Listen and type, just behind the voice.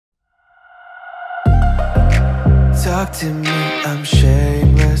talk to me, I'm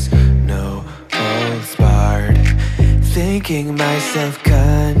shameless, no holds barred. Thinking my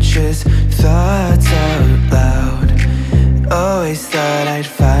self-conscious thoughts out loud. Always thought I'd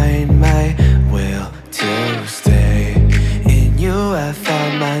find my will to stay. In you I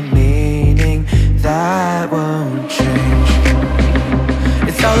found my meaning, that won't change.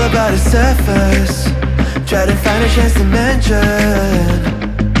 It's all about the surface, try to find a chance to mention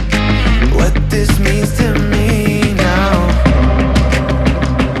what this means to me now.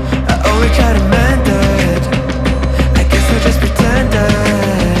 I only try to mend it, I guess I just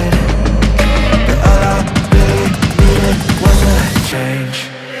pretended, but all I really needed was a change.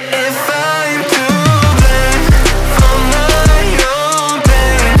 If I'm to blame for my own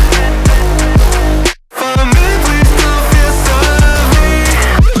pain, for me please don't feel sorry.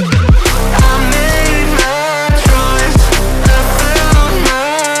 I made my choice, I found my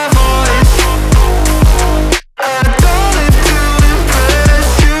voice. I don't live to impress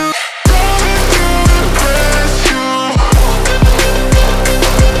you, don't live to impress you,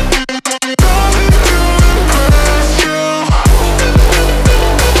 don't live to impress you.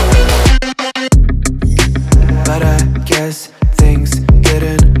 But I guess things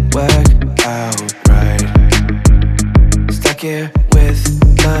didn't work out right. Stuck here with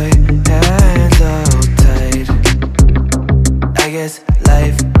my hands all tight. I guess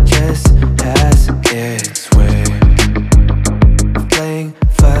life just has its way of playing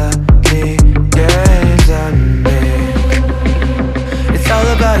funny games on me. It's all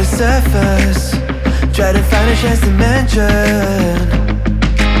about the surface, try to find a chance to mention